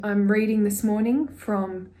I'm reading this morning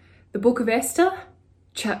from the book of Esther,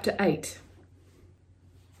 chapter 8.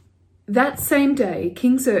 That same day,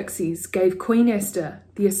 King Xerxes gave Queen Esther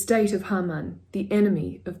the estate of Haman, the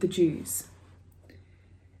enemy of the Jews.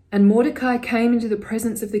 And Mordecai came into the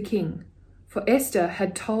presence of the king, for Esther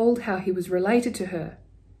had told how he was related to her.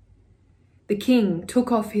 The king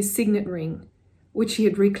took off his signet ring, which he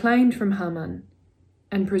had reclaimed from Haman,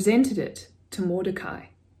 and presented it to Mordecai.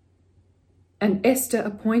 And Esther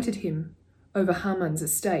appointed him over Haman's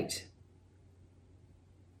estate.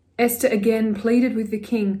 Esther again pleaded with the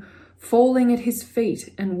king, falling at his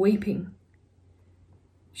feet and weeping.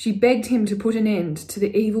 She begged him to put an end to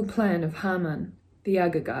the evil plan of Haman the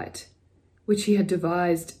Agagite, which he had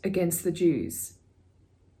devised against the Jews.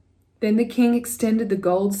 Then the king extended the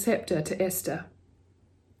gold scepter to Esther,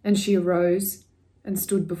 and she arose and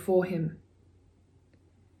stood before him.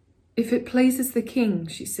 "If it pleases the king,"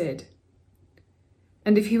 she said,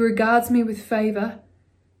 "and if he regards me with favour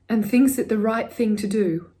and thinks it the right thing to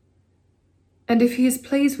do, and if he is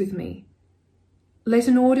pleased with me, let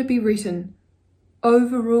an order be written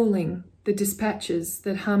overruling the dispatches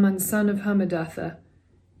that Haman son of Hammedatha,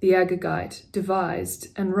 the Agagite, devised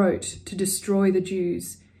and wrote to destroy the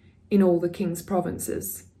Jews in all the king's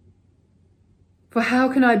provinces. For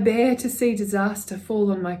how can I bear to see disaster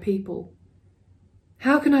fall on my people?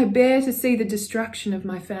 How can I bear to see the destruction of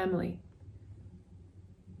my family?"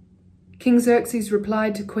 King Xerxes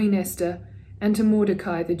replied to Queen Esther and to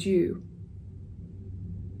Mordecai the Jew,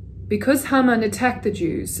 "Because Haman attacked the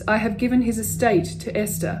Jews, I have given his estate to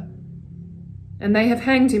Esther, and they have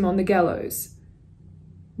hanged him on the gallows.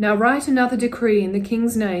 Now write another decree in the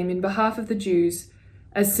king's name in behalf of the Jews,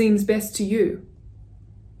 as seems best to you,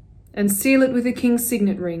 and seal it with the king's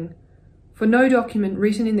signet ring, for no document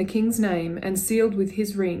written in the king's name and sealed with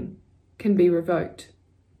his ring can be revoked."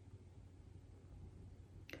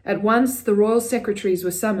 At once the royal secretaries were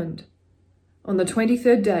summoned, on the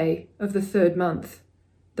 23rd day of the 3rd month,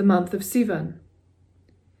 the month of Sivan.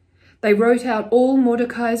 They wrote out all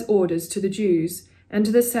Mordecai's orders to the Jews and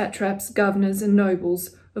to the satraps, governors, and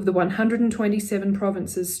nobles of the 127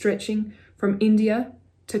 provinces stretching from India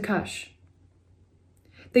to Kush.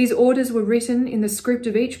 These orders were written in the script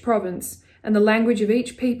of each province and the language of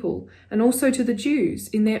each people, and also to the Jews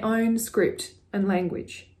in their own script and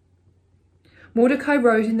language. Mordecai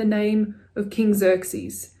wrote in the name of King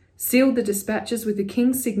Xerxes, sealed the dispatches with the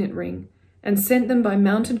king's signet ring, and sent them by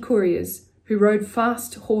mounted couriers who rode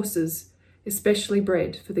fast horses, especially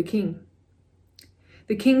bred for the king.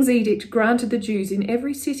 The king's edict granted the Jews in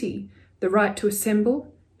every city the right to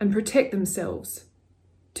assemble and protect themselves,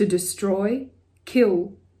 to destroy,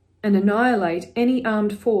 kill, and annihilate any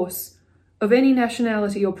armed force of any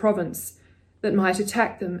nationality or province that might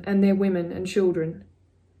attack them and their women and children,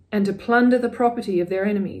 and to plunder the property of their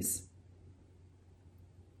enemies.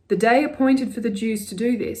 The day appointed for the Jews to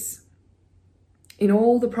do this, in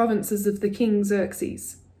all the provinces of the king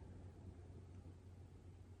Xerxes,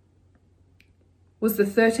 was the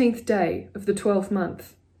 13th day of the 12th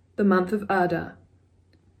month, the month of Adar.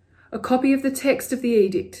 A copy of the text of the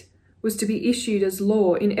edict was to be issued as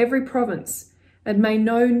law in every province and made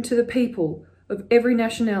known to the people of every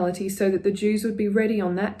nationality, so that the Jews would be ready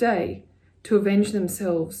on that day to avenge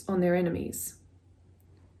themselves on their enemies.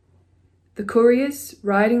 The couriers,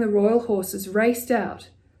 riding the royal horses, raced out,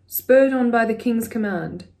 spurred on by the king's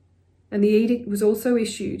command, and the edict was also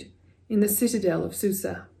issued in the citadel of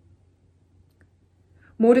Susa.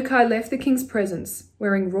 Mordecai left the king's presence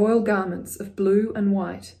wearing royal garments of blue and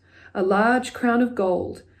white, a large crown of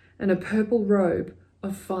gold, and a purple robe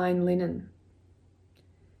of fine linen.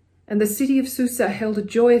 And the city of Susa held a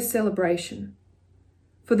joyous celebration.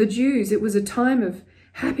 For the Jews it was a time of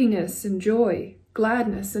happiness and joy,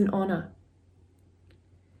 gladness and honour.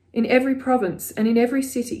 In every province and in every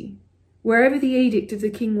city, wherever the edict of the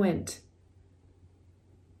king went,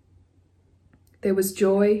 there was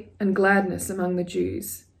joy and gladness among the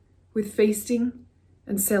Jews, with feasting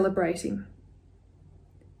and celebrating.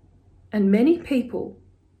 And many people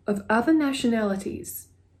of other nationalities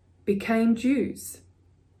became Jews,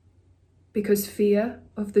 because fear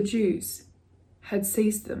of the Jews had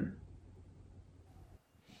seized them.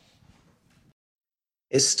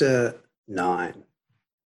 Esther 9.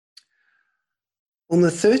 On the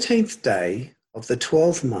 13th day of the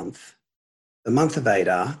 12th month, the month of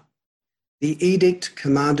Adar, the edict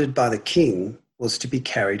commanded by the king was to be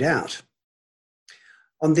carried out.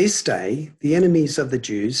 On this day, the enemies of the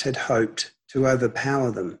Jews had hoped to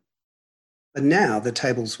overpower them, but now the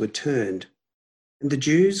tables were turned, and the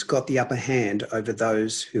Jews got the upper hand over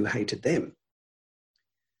those who hated them.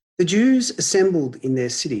 The Jews assembled in their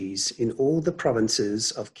cities in all the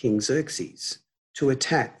provinces of King Xerxes to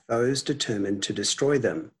attack those determined to destroy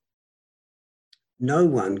them. No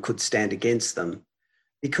one could stand against them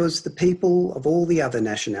because the people of all the other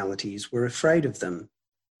nationalities were afraid of them.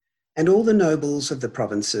 And all the nobles of the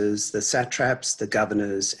provinces, the satraps, the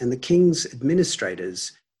governors, and the king's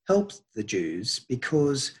administrators helped the Jews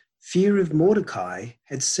because fear of Mordecai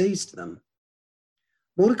had seized them.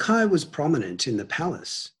 Mordecai was prominent in the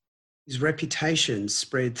palace. His reputation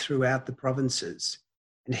spread throughout the provinces,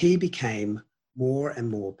 and he became more and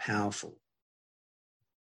more powerful.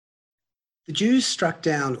 The Jews struck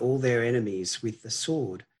down all their enemies with the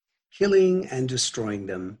sword, killing and destroying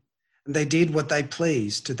them, and they did what they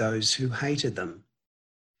pleased to those who hated them.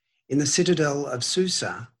 In the citadel of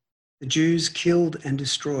Susa, the Jews killed and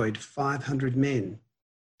destroyed 500 men.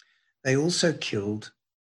 They also killed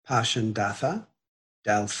Parshandatha,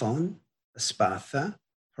 Dalphon, Aspatha,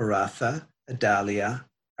 Paratha, Adalia,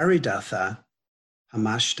 Aridatha,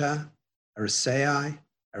 Hamashta, Arisai,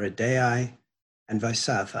 Aridai, and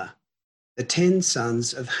Vaisatha, the 10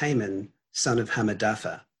 sons of Haman, son of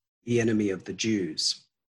Hammedatha, the enemy of the Jews.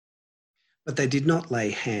 But they did not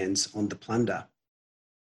lay hands on the plunder.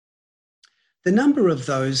 The number of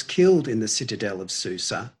those killed in the citadel of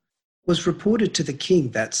Susa was reported to the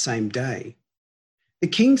king that same day. The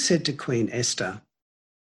king said to Queen Esther,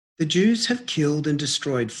 "The Jews have killed and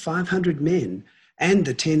destroyed 500 men and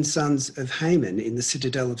the 10 sons of Haman in the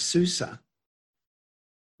citadel of Susa.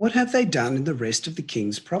 What have they done in the rest of the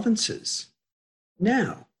king's provinces?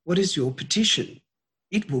 Now, what is your petition?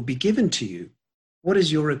 It will be given to you. What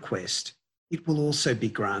is your request? It will also be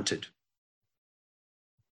granted."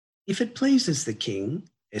 "If it pleases the king,"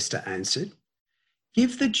 Esther answered,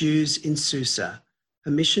 "give the Jews in Susa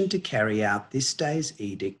permission to carry out this day's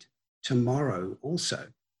edict tomorrow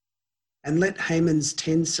also, and let Haman's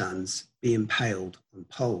 10 sons be impaled on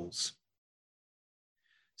poles."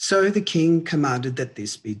 So the king commanded that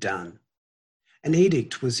this be done. An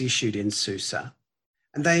edict was issued in Susa,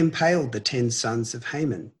 and they impaled the 10 sons of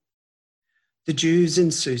Haman. The Jews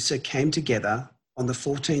in Susa came together on the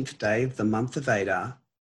 14th day of the month of Adar,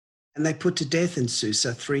 and they put to death in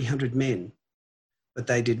Susa 300 men, but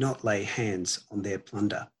they did not lay hands on their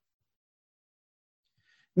plunder.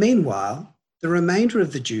 Meanwhile, the remainder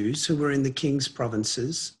of the Jews who were in the king's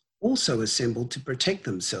provinces also assembled to protect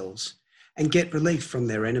themselves and get relief from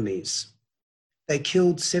their enemies. They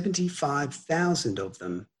killed 75,000 of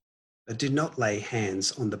them, but did not lay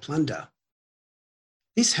hands on the plunder.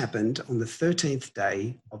 This happened on the 13th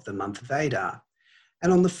day of the month of Adar,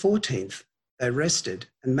 and on the 14th they rested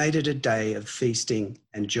and made it a day of feasting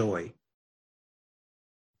and joy.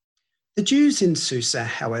 The Jews in Susa,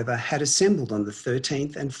 however, had assembled on the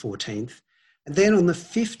 13th and 14th, and then on the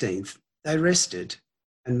 15th they rested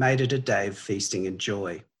and made it a day of feasting and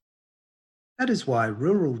joy. That is why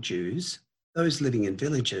rural Jews, those living in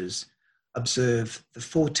villages, observe the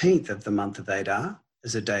 14th of the month of Adar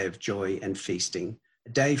as a day of joy and feasting, a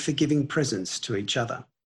day for giving presents to each other.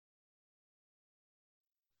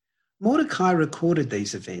 Mordecai recorded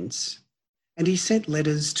these events, and he sent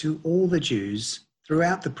letters to all the Jews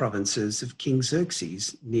throughout the provinces of King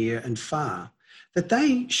Xerxes, near and far, that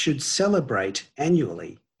they should celebrate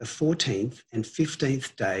annually the 14th and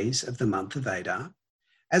 15th days of the month of Adar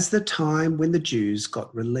as the time when the Jews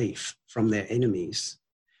got relief from their enemies,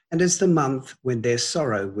 and as the month when their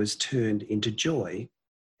sorrow was turned into joy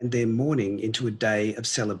and their mourning into a day of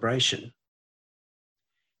celebration.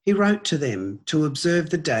 He wrote to them to observe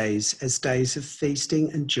the days as days of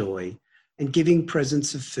feasting and joy and giving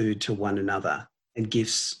presents of food to one another and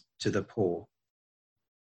gifts to the poor.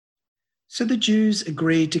 So the Jews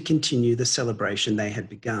agreed to continue the celebration they had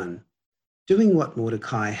begun, doing what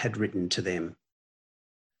Mordecai had written to them.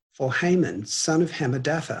 For Haman, son of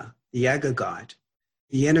Hammedatha, the Agagite,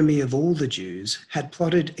 the enemy of all the Jews, had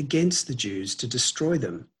plotted against the Jews to destroy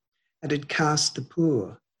them and had cast the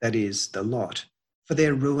pur, that is, the lot, for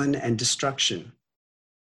their ruin and destruction.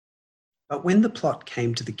 But when the plot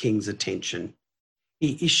came to the king's attention,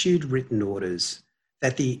 he issued written orders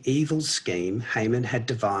that the evil scheme Haman had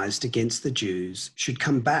devised against the Jews should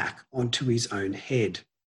come back onto his own head,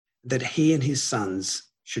 that he and his sons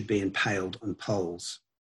should be impaled on poles.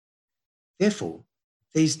 Therefore,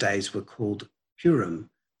 these days were called Purim,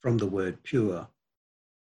 from the word pure.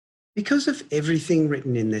 Because of everything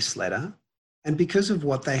written in this letter, and because of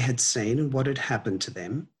what they had seen and what had happened to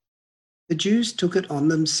them, the Jews took it on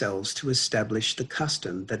themselves to establish the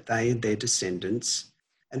custom that they and their descendants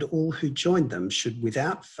and all who joined them should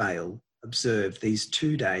without fail observe these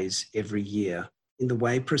 2 days every year in the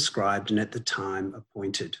way prescribed and at the time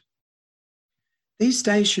appointed. These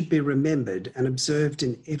days should be remembered and observed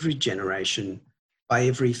in every generation, by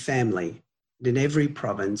every family, and in every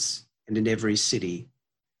province and in every city.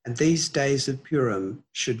 And these days of Purim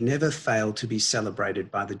should never fail to be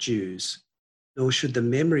celebrated by the Jews, nor should the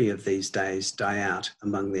memory of these days die out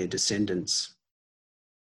among their descendants.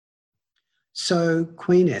 So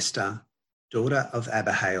Queen Esther, daughter of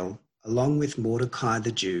Abihail, along with Mordecai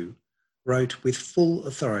the Jew, wrote with full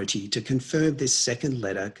authority to confirm this second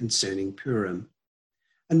letter concerning Purim.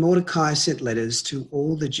 And Mordecai sent letters to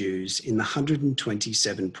all the Jews in the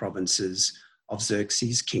 127 provinces of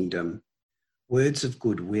Xerxes' kingdom, words of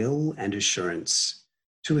goodwill and assurance,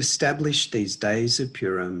 to establish these days of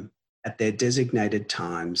Purim at their designated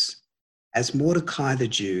times, as Mordecai the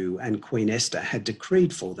Jew and Queen Esther had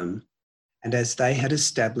decreed for them, and as they had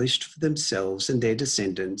established for themselves and their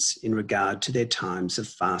descendants in regard to their times of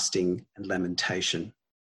fasting and lamentation.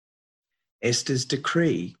 Esther's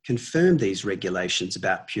decree confirmed these regulations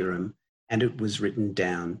about Purim, and it was written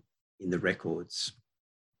down in the records.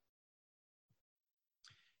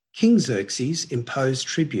 King Xerxes imposed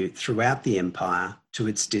tribute throughout the empire to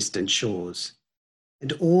its distant shores,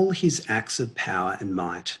 and all his acts of power and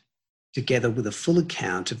might, together with a full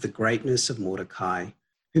account of the greatness of Mordecai,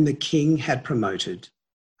 whom the king had promoted,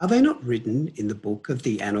 are they not written in the book of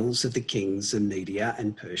the annals of the kings of Media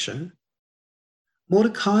and Persia?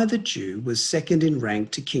 Mordecai the Jew was second in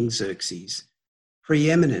rank to King Xerxes,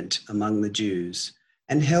 preeminent among the Jews,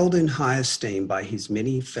 and held in high esteem by his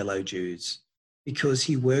many fellow Jews, because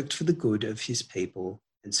he worked for the good of his people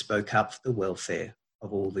and spoke up for the welfare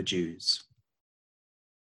of all the Jews.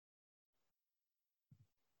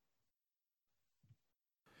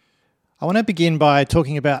 I want to begin by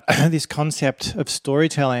talking about this concept of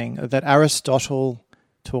storytelling that Aristotle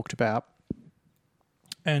talked about.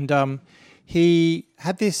 And he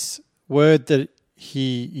had this word that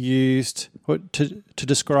he used to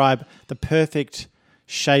describe the perfect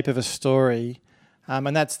shape of a story,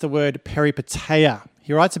 and that's the word peripeteia.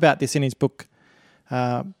 He writes about this in his book,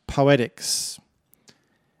 Poetics.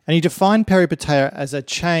 And he defined peripeteia as a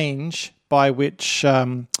change by which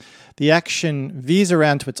the action veers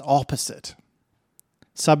around to its opposite,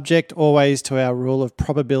 subject always to our rule of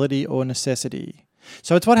probability or necessity.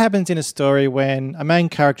 So it's what happens in a story when a main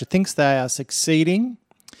character thinks they are succeeding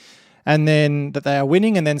and then that they are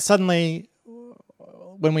winning, and then suddenly,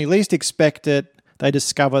 when we least expect it, they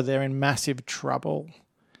discover they're in massive trouble,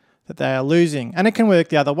 that they are losing. And it can work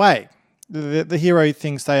the other way. The hero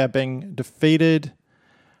thinks they are being defeated,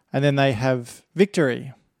 and then they have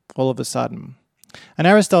victory all of a sudden. And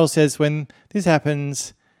Aristotle says when this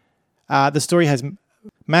happens, the story has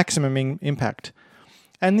maximum impact.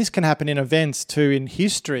 And this can happen in events too, in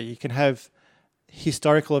history. You can have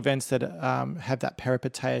historical events that have that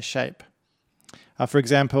peripeteia shape. For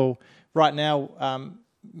example, right now,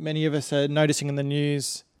 many of us are noticing in the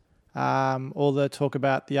news all the talk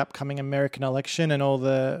about the upcoming American election and all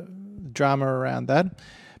the drama around that.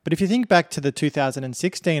 But if you think back to the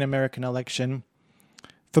 2016 American election,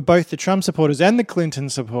 for both the Trump supporters and the Clinton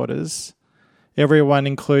supporters, everyone,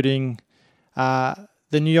 including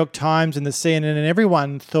the New York Times and the CNN and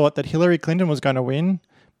everyone, thought that Hillary Clinton was going to win.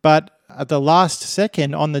 But at the last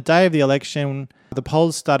second, on the day of the election, the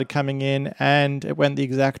polls started coming in and it went the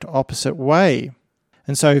exact opposite way.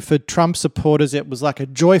 And so for Trump supporters, it was like a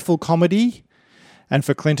joyful comedy. And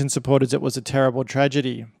for Clinton supporters, it was a terrible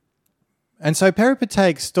tragedy. And so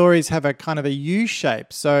peripeteic stories have a kind of a U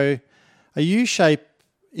shape. So a U shape,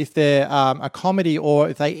 if they're a comedy or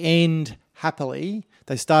if they end happily,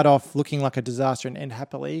 they start off looking like a disaster and end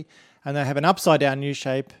happily. And they have an upside down U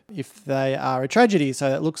shape if they are a tragedy.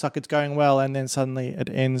 So it looks like it's going well and then suddenly it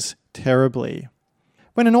ends terribly.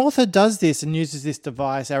 When an author does this and uses this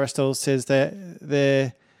device, Aristotle says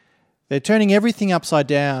they're turning everything upside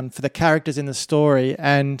down for the characters in the story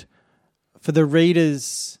and for the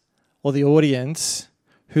readers or the audience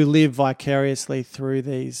who live vicariously through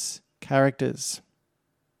these characters.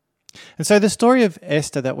 And so the story of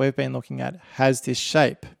Esther that we've been looking at has this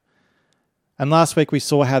shape. And last week we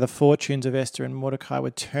saw how the fortunes of Esther and Mordecai were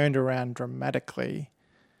turned around dramatically.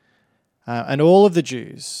 And all of the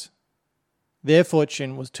Jews, their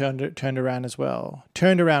fortune was turned around as well.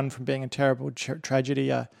 Turned around from being a terrible tragedy,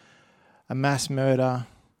 a mass murder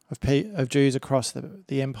of Jews across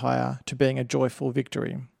the empire, to being a joyful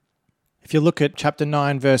victory. If you look at chapter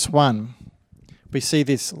 9, verse 1, we see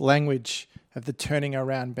this language of the turning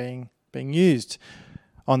around being used.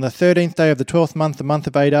 On the 13th day of the 12th month, the month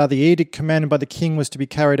of Adar, the edict commanded by the king was to be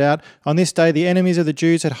carried out. On this day, the enemies of the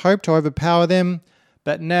Jews had hoped to overpower them,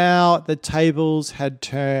 but now the tables had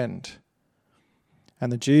turned,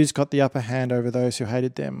 and the Jews got the upper hand over those who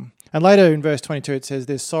hated them. And later in verse 22 it says,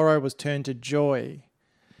 their sorrow was turned to joy.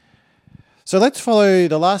 So let's follow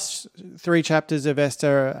the last 3 chapters of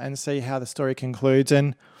Esther and see how the story concludes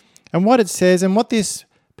and what it says and what this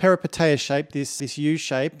peripeteia shape, this U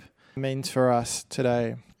shape, means for us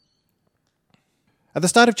today. At the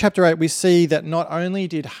start of chapter 8, we see that not only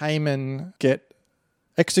did Haman get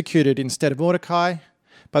executed instead of Mordecai,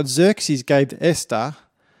 but Xerxes gave to Esther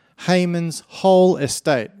Haman's whole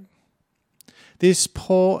estate. This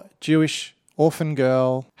poor Jewish orphan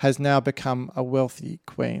girl has now become a wealthy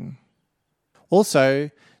queen.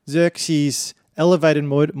 Also, Xerxes elevated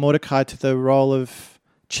Mordecai to the role of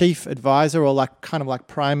chief advisor or kind of like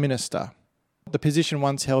prime minister, the position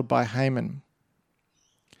once held by Haman.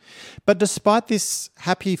 But despite this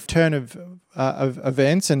happy turn of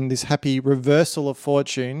events and this happy reversal of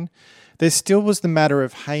fortune, there still was the matter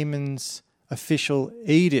of Haman's official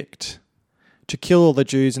edict to kill all the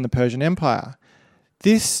Jews in the Persian Empire.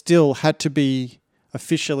 This still had to be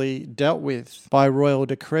officially dealt with by royal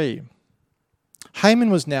decree. Haman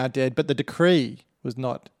was now dead, but the decree was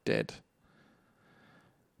not dead.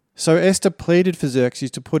 So Esther pleaded for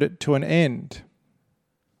Xerxes to put it to an end.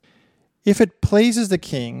 If it pleases the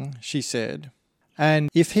king, she said, and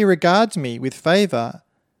if he regards me with favour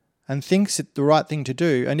and thinks it the right thing to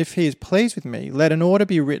do, and if he is pleased with me, let an order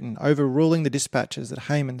be written overruling the dispatches that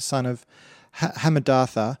Haman, son of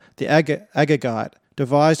Hammedatha, the Agagite,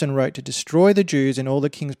 devised and wrote to destroy the Jews in all the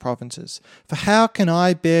king's provinces. For how can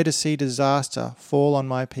I bear to see disaster fall on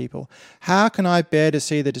my people? How can I bear to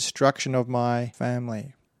see the destruction of my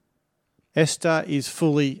family? Esther is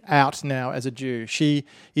fully out now as a Jew. She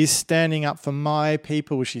is standing up for my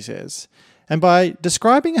people, she says. And by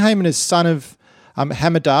describing Haman as son of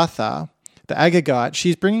Hammedatha, the Agagite,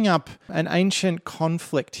 she's bringing up an ancient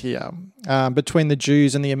conflict here between the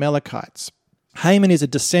Jews and the Amalekites. Haman is a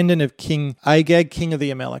descendant of King Agag, king of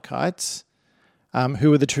the Amalekites, who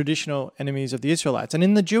were the traditional enemies of the Israelites. And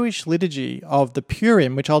in the Jewish liturgy of the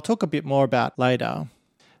Purim, which I'll talk a bit more about later,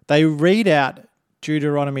 they read out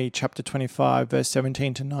Deuteronomy chapter 25, verse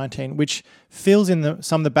 17 to 19, which fills in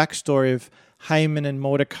some of the backstory of Haman and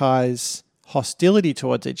Mordecai's hostility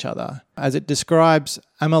towards each other, as it describes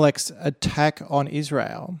Amalek's attack on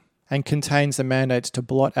Israel and contains the mandates to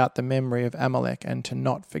blot out the memory of Amalek and to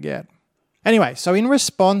not forget. Anyway, so in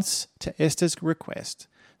response to Esther's request,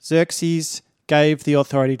 Xerxes gave the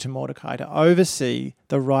authority to Mordecai to oversee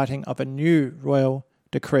the writing of a new royal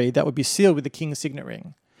decree that would be sealed with the king's signet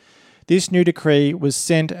ring. This new decree was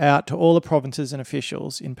sent out to all the provinces and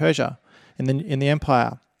officials in Persia, in the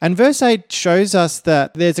empire. And verse 8 shows us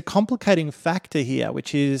that there's a complicating factor here,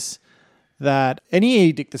 which is that any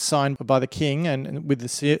edict that's signed by the king and with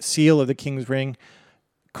the seal of the king's ring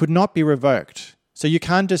could not be revoked. So you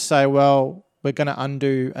can't just say, well, we're going to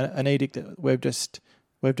undo an edict that we've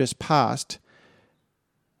just passed.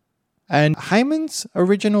 And Haman's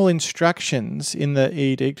original instructions in the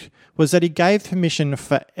edict was that he gave permission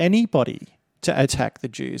for anybody to attack the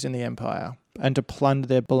Jews in the empire and to plunder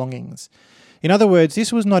their belongings. In other words,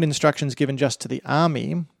 this was not instructions given just to the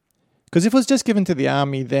army, because if it was just given to the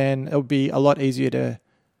army, then it would be a lot easier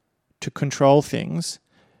to control things,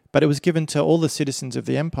 but it was given to all the citizens of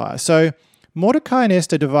the empire. So Mordecai and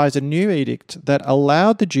Esther devised a new edict that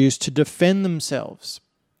allowed the Jews to defend themselves.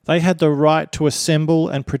 They had the right to assemble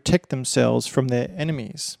and protect themselves from their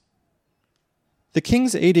enemies. The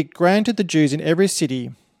king's edict granted the Jews in every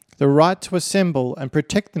city the right to assemble and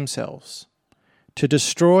protect themselves, to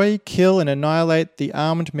destroy, kill, and annihilate the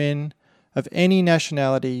armed men of any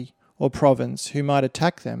nationality or province who might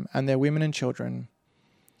attack them and their women and children,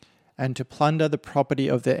 and to plunder the property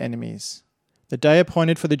of their enemies. The day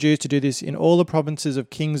appointed for the Jews to do this in all the provinces of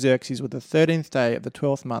King Xerxes was the 13th day of the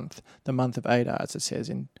 12th month, the month of Adar, as it says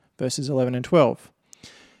in verses 11 and 12.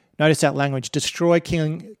 Notice that language, destroy,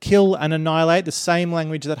 kill, and annihilate, the same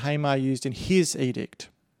language that Haman used in his edict.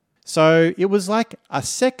 So it was like a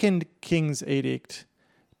second king's edict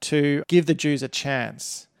to give the Jews a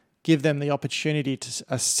chance, give them the opportunity to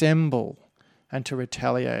assemble and to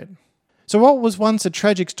retaliate. So what was once a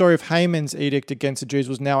tragic story of Haman's edict against the Jews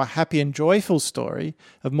was now a happy and joyful story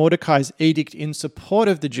of Mordecai's edict in support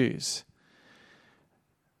of the Jews.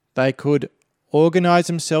 They could organize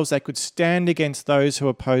themselves, they could stand against those who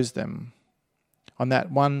opposed them on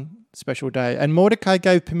that one special day. And Mordecai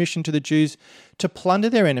gave permission to the Jews to plunder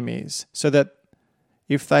their enemies so that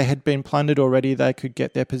if they had been plundered already, they could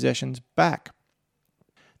get their possessions back.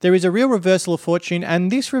 There is a real reversal of fortune,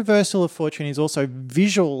 and this reversal of fortune is also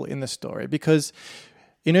visual in the story, because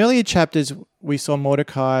in earlier chapters we saw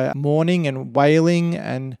Mordecai mourning and wailing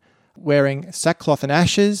and wearing sackcloth and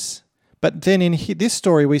ashes, but then in this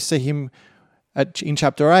story we see him in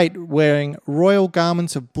chapter 8 wearing royal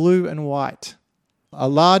garments of blue and white, a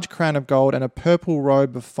large crown of gold and a purple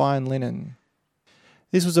robe of fine linen.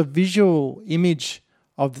 This was a visual image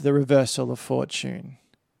of the reversal of fortune.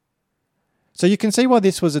 So you can see why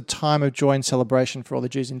this was a time of joy and celebration for all the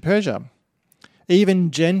Jews in Persia.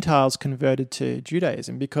 Even Gentiles converted to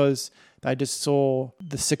Judaism because they just saw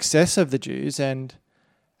the success of the Jews and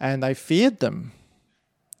they feared them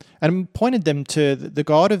and pointed them to the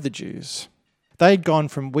God of the Jews. They had gone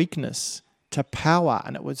from weakness to power,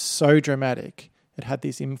 and it was so dramatic. It had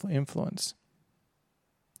this influence.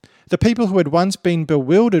 The people who had once been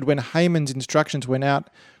bewildered when Haman's instructions went out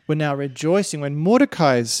were now rejoicing when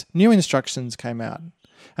Mordecai's new instructions came out,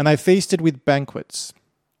 and they feasted with banquets.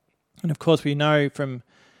 And of course, we know from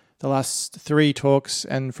the last 3 talks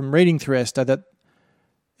and from reading through Esther that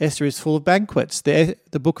Esther is full of banquets. The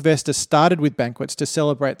book of Esther started with banquets to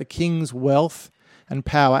celebrate the king's wealth and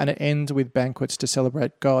power, and it ends with banquets to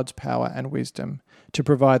celebrate God's power and wisdom, to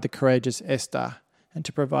provide the courageous Esther and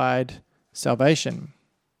to provide salvation.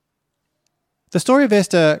 The story of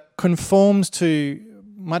Esther conforms to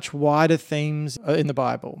much wider themes in the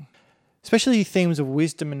Bible, especially themes of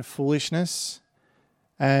wisdom and foolishness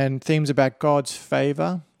and themes about God's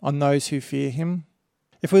favour on those who fear him.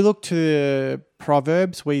 If we look to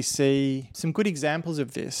Proverbs, we see some good examples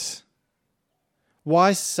of this.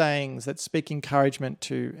 Wise sayings that speak encouragement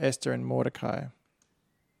to Esther and Mordecai.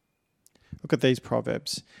 Look at these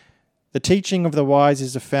Proverbs. The teaching of the wise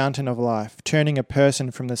is a fountain of life, turning a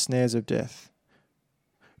person from the snares of death.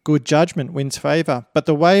 Good judgment wins favour, but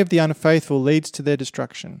the way of the unfaithful leads to their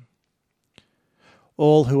destruction.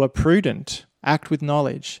 All who are prudent act with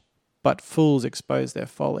knowledge, but fools expose their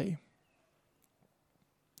folly.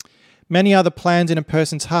 Many are the plans in a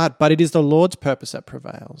person's heart, but it is the Lord's purpose that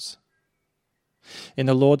prevails. In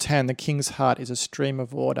the Lord's hand, the king's heart is a stream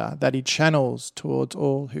of water that he channels towards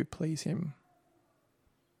all who please him.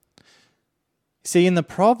 See, in the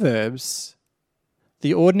Proverbs,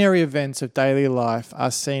 the ordinary events of daily life are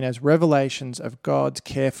seen as revelations of God's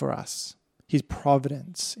care for us, his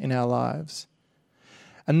providence in our lives.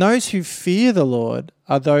 And those who fear the Lord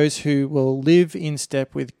are those who will live in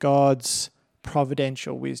step with God's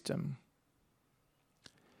providential wisdom.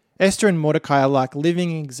 Esther and Mordecai are like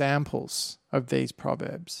living examples of these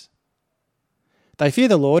proverbs. They fear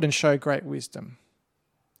the Lord and show great wisdom.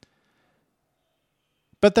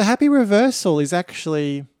 But the happy reversal is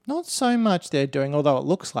actually not so much their doing, although it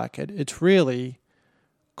looks like it. It's really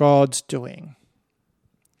God's doing.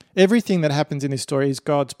 Everything that happens in this story is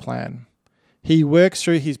God's plan. He works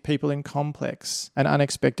through his people in complex and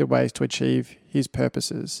unexpected ways to achieve his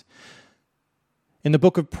purposes. In the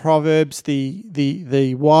book of Proverbs,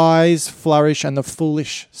 the wise flourish and the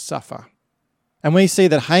foolish suffer. And we see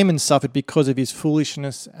that Haman suffered because of his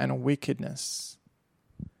foolishness and wickedness.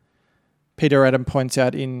 Peter Adam points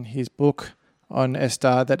out in his book on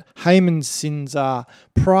Esther that Haman's sins are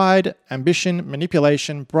pride, ambition,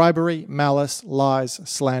 manipulation, bribery, malice, lies,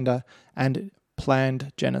 slander, and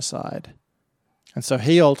planned genocide. And so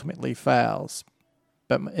he ultimately fails,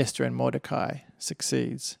 but Esther and Mordecai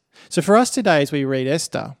succeeds. So for us today, as we read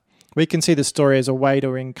Esther, we can see the story as a way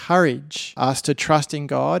to encourage us to trust in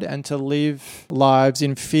God and to live lives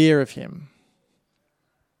in fear of him.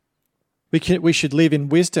 We should live in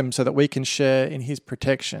wisdom so that we can share in his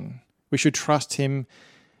protection. We should trust him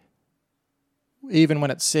even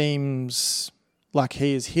when it seems like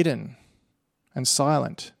he is hidden and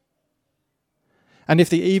silent. And if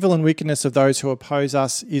the evil and wickedness of those who oppose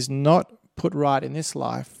us is not put right in this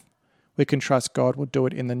life, we can trust God will do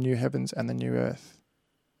it in the new heavens and the new earth.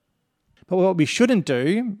 But what we shouldn't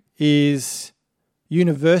do is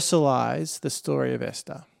universalize the story of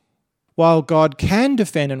Esther. While God can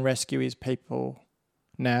defend and rescue his people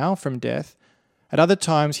now from death, at other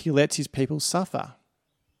times he lets his people suffer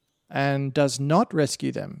and does not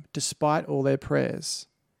rescue them despite all their prayers.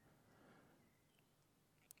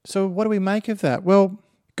 So what do we make of that? Well,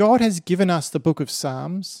 God has given us the book of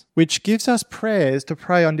Psalms, which gives us prayers to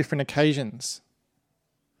pray on different occasions.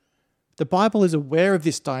 The Bible is aware of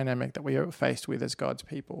this dynamic that we are faced with as God's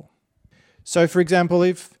people. So, for example,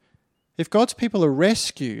 if God's people are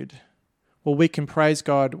rescued, well, we can praise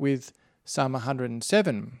God with Psalm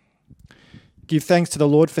 107. Give thanks to the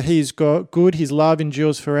Lord, for he is good, his love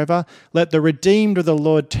endures forever. Let the redeemed of the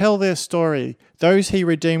Lord tell their story, those he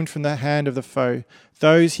redeemed from the hand of the foe,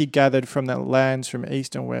 those he gathered from the lands from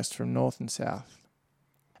east and west, from north and south.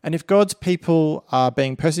 And if God's people are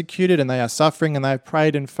being persecuted and they are suffering and they have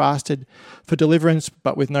prayed and fasted for deliverance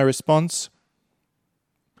but with no response,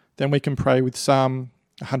 then we can pray with Psalm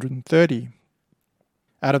 130.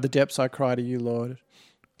 Out of the depths I cry to you, Lord.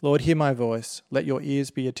 Lord, hear my voice. Let your ears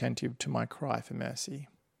be attentive to my cry for mercy.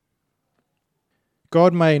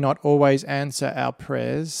 God may not always answer our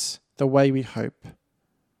prayers the way we hope,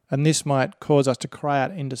 and this might cause us to cry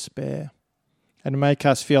out in despair and make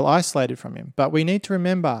us feel isolated from him. But we need to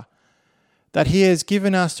remember that he has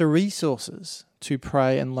given us the resources to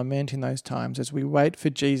pray and lament in those times as we wait for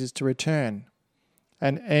Jesus to return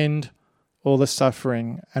and end all the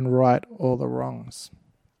suffering and right all the wrongs.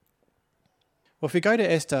 Well, if we go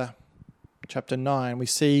to Esther chapter 9, we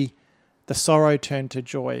see the sorrow turn to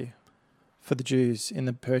joy for the Jews in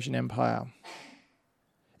the Persian Empire.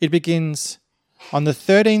 It begins, on the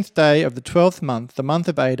 13th day of the 12th month, the month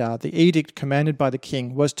of Adar, the edict commanded by the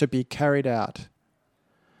king was to be carried out.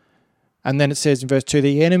 And then it says in verse 2,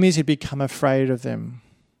 the enemies had become afraid of them.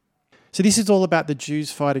 So this is all about the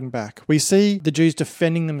Jews fighting back. We see the Jews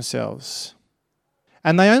defending themselves.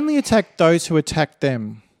 And they only attacked those who attacked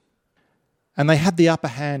them. And they had the upper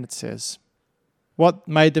hand, it says. What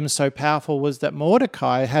made them so powerful was that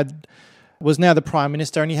Mordecai was now the prime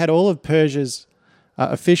minister, and he had all of Persia's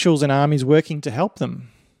officials and armies working to help them.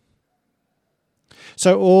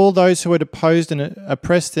 So all those who had opposed and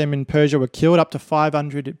oppressed them in Persia were killed, up to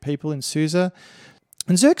 500 people in Susa.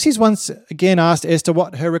 And Xerxes once again asked Esther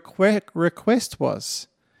what her request was.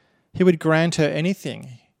 He would grant her anything, it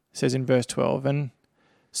says in verse 12. And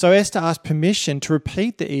so Esther asked permission to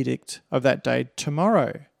repeat the edict of that day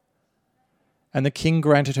tomorrow. And the king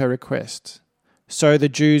granted her request. So the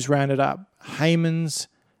Jews rounded up Haman's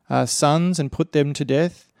sons and put them to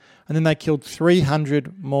death. And then they killed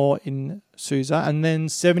 300 more in Susa and then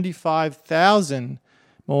 75,000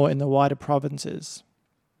 more in the wider provinces.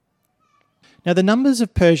 Now, the numbers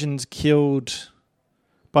of Persians killed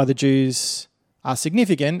by the Jews are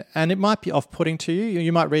significant, and it might be off-putting to you.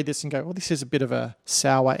 You might read this and go, well, this is a bit of a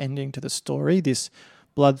sour ending to the story, this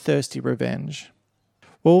bloodthirsty revenge.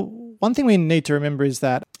 Well, one thing we need to remember is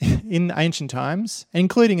that in ancient times,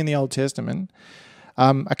 including in the Old Testament,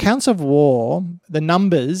 accounts of war, the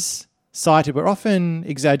numbers cited were often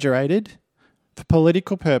exaggerated for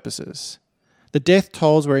political purposes. The death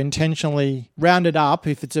tolls were intentionally rounded up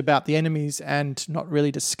if it's about the enemies and not really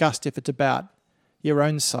discussed if it's about your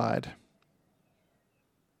own side.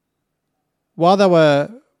 While they were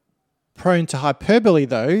prone to hyperbole,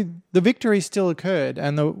 though, the victory still occurred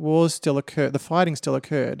and the wars still occurred, the fighting still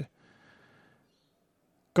occurred.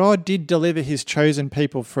 God did deliver his chosen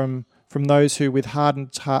people from those who with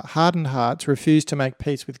hardened hearts refused to make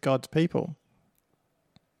peace with God's people.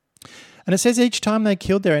 And it says each time they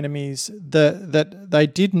killed their enemies that they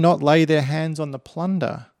did not lay their hands on the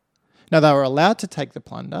plunder. Now, they were allowed to take the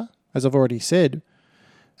plunder, as I've already said.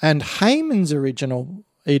 And Haman's original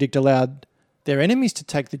edict allowed their enemies to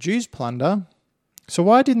take the Jews' plunder. So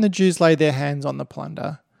why didn't the Jews lay their hands on the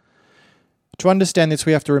plunder? To understand this,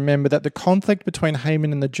 we have to remember that the conflict between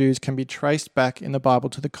Haman and the Jews can be traced back in the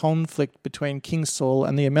Bible to the conflict between King Saul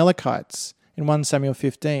and the Amalekites in 1 Samuel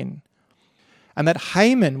 15. And that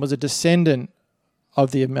Haman was a descendant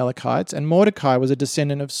of the Amalekites and Mordecai was a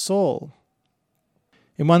descendant of Saul.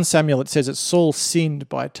 In 1 Samuel it says that Saul sinned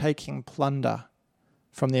by taking plunder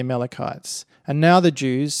from the Amalekites. And now the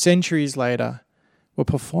Jews, centuries later, were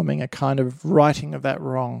performing a kind of righting of that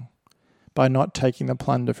wrong by not taking the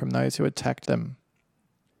plunder from those who attacked them.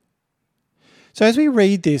 So as we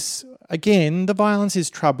read this, again, the violence is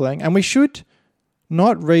troubling, and we should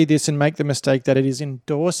not read this and make the mistake that it is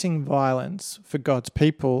endorsing violence for God's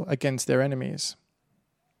people against their enemies.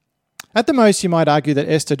 At the most, you might argue that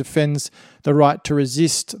Esther defends the right to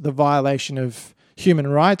resist the violation of human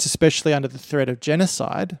rights, especially under the threat of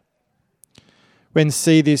genocide. When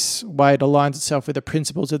see this way, it aligns itself with the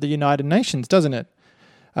principles of the United Nations, doesn't it?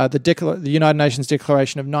 The United Nations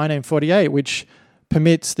Declaration of 1948, which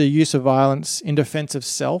permits the use of violence in defence of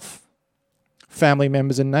self, family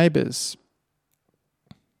members and neighbours.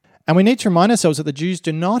 And we need to remind ourselves that the Jews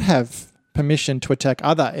do not have permission to attack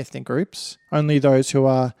other ethnic groups, only those who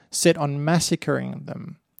are set on massacring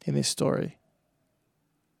them in this story.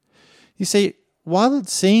 You see, while it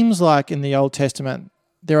seems like in the Old Testament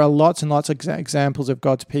there are lots and lots of examples of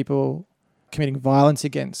God's people committing violence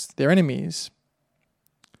against their enemies,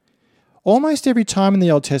 almost every time in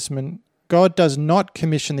the Old Testament, God does not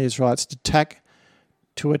commission the Israelites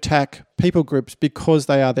to attack people groups because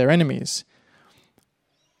they are their enemies.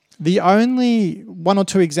 The only one or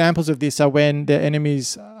two examples of this are when their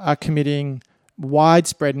enemies are committing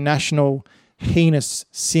widespread national heinous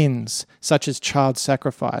sins, such as child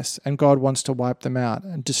sacrifice, and God wants to wipe them out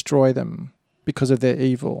and destroy them because of their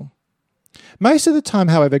evil. Most of the time,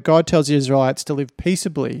 however, God tells the Israelites to live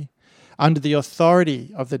peaceably under the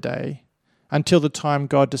authority of the day, until the time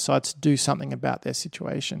God decides to do something about their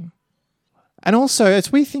situation. And also,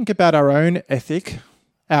 as we think about our own ethic,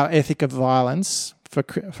 our ethic of violence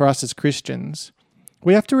for us as Christians,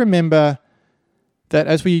 we have to remember that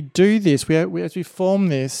as we do this, as we form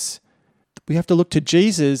this, we have to look to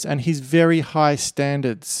Jesus and his very high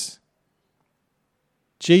standards.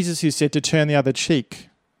 Jesus who said to turn the other cheek.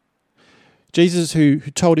 Jesus who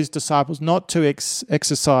told his disciples not to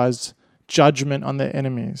exercise judgment on their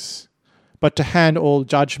enemies, but to hand all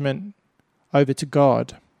judgment over to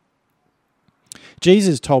God.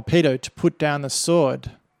 Jesus told Peter to put down the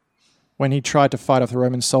sword when he tried to fight off a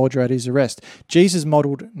Roman soldier at his arrest. Jesus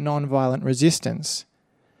modelled non-violent resistance.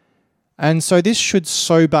 And so this should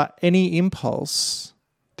sober any impulse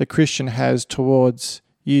the Christian has towards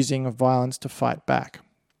using of violence to fight back.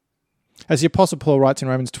 As the Apostle Paul writes in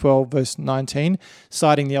Romans 12, verse 19,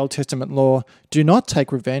 citing the Old Testament law, "Do not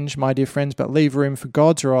take revenge, my dear friends, but leave room for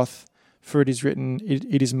God's wrath, for it is written,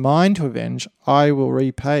 it is mine to avenge, I will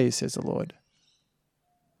repay, says the Lord."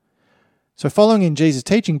 So following in Jesus'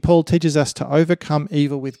 teaching, Paul teaches us to overcome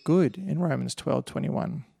evil with good in Romans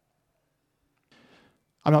 12:21.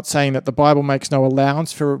 I'm not saying that the Bible makes no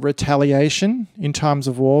allowance for retaliation in times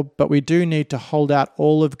of war, but we do need to hold out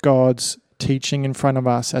all of God's teaching in front of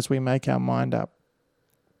us as we make our mind up.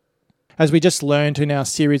 As we just learned in our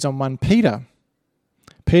series on 1 Peter,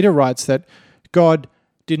 Peter writes that God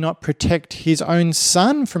did not protect his own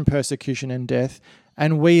son from persecution and death,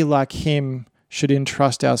 and we, like him, should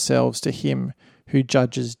entrust ourselves to him who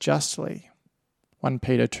judges justly. 1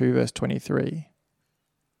 Peter 2 verse 23.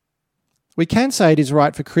 We can say it is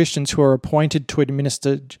right for Christians who are appointed to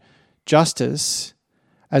administer justice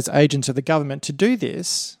as agents of the government to do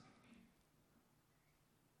this.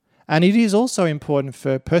 And it is also important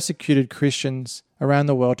for persecuted Christians around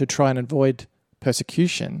the world to try and avoid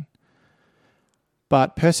persecution.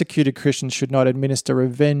 But persecuted Christians should not administer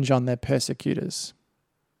revenge on their persecutors.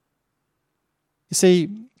 You see,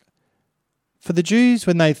 for the Jews,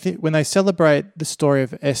 when they celebrate the story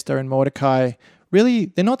of Esther and Mordecai, really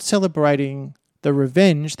they're not celebrating the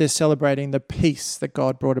revenge, they're celebrating the peace that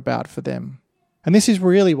God brought about for them. And this is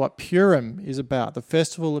really what Purim is about, the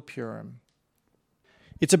festival of Purim.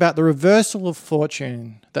 It's about the reversal of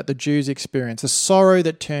fortune that the Jews experienced, a sorrow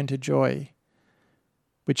that turned to joy,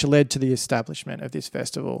 which led to the establishment of this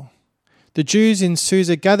festival. The Jews in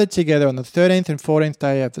Susa gathered together on the 13th and 14th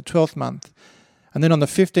day of the 12th month, and then on the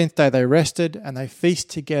 15th day they rested and they feast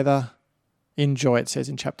together in joy, it says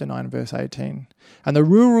in chapter 9, verse 18. And the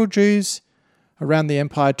rural Jews around the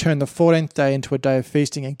empire turned the 14th day into a day of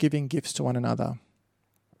feasting and giving gifts to one another.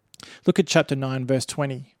 Look at chapter 9, verse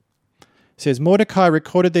 20. It says, Mordecai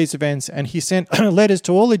recorded these events, and he sent letters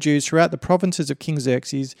to all the Jews throughout the provinces of King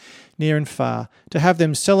Xerxes, near and far, to have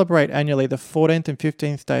them celebrate annually the 14th and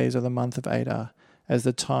 15th days of the month of Adar, as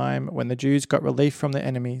the time when the Jews got relief from their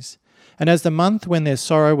enemies, and as the month when their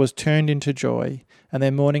sorrow was turned into joy, and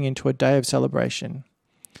their mourning into a day of celebration.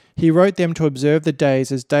 He wrote them to observe the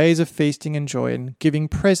days as days of feasting and joy, and giving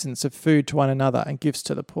presents of food to one another and gifts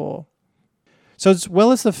to the poor. So as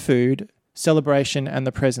well as the food, celebration and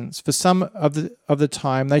the presents, for some of the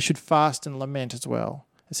time they should fast and lament as well,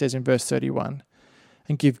 it says in verse 31,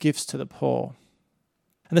 and give gifts to the poor.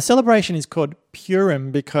 And the celebration is called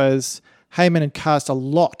Purim because Haman had cast a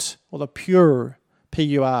lot, or the pur,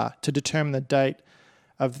 P-U-R, to determine the date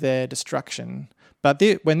of their destruction. But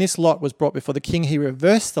when this lot was brought before the king, he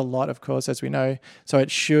reversed the lot, of course, as we know, so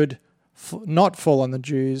it should not fall on the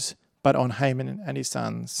Jews, but on Haman and his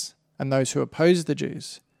sons, and those who opposed the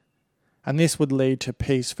Jews. And this would lead to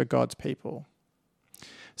peace for God's people.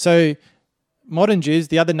 So modern Jews,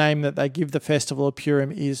 the other name that they give the festival of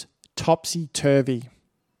Purim is topsy-turvy.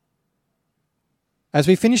 As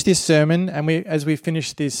we finish this sermon and as we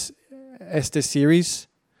finish this Esther series,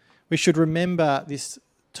 we should remember this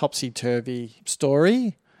topsy-turvy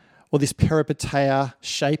story, or this peripeteia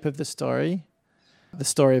shape of the story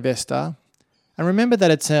of Esther. And remember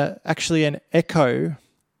that it's actually an echo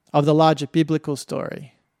of the larger biblical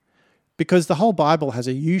story, because the whole Bible has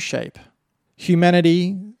a U shape.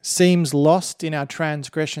 Humanity seems lost in our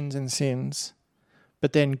transgressions and sins,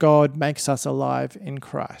 but then God makes us alive in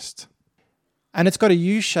Christ. And it's got a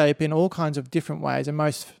U shape in all kinds of different ways, and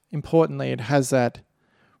most importantly, it has that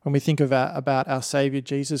when we think about our Saviour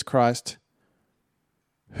Jesus Christ,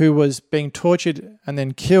 who was being tortured and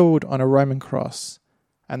then killed on a Roman cross,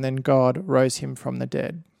 and then God rose him from the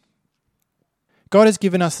dead. God has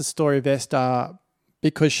given us the story of Esther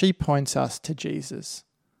because she points us to Jesus,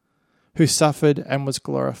 who suffered and was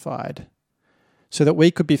glorified, so that we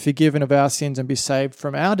could be forgiven of our sins and be saved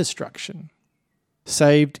from our destruction,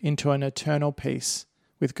 saved into an eternal peace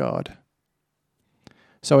with God.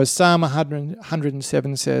 So as Psalm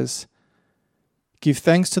 107 says, "Give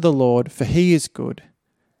thanks to the Lord, for he is good.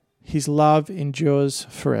 His love endures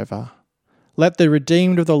forever. Let the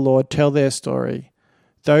redeemed of the Lord tell their story,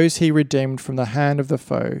 those he redeemed from the hand of the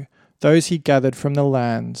foe, those he gathered from the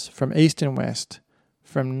lands, from east and west,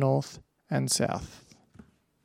 from north and south."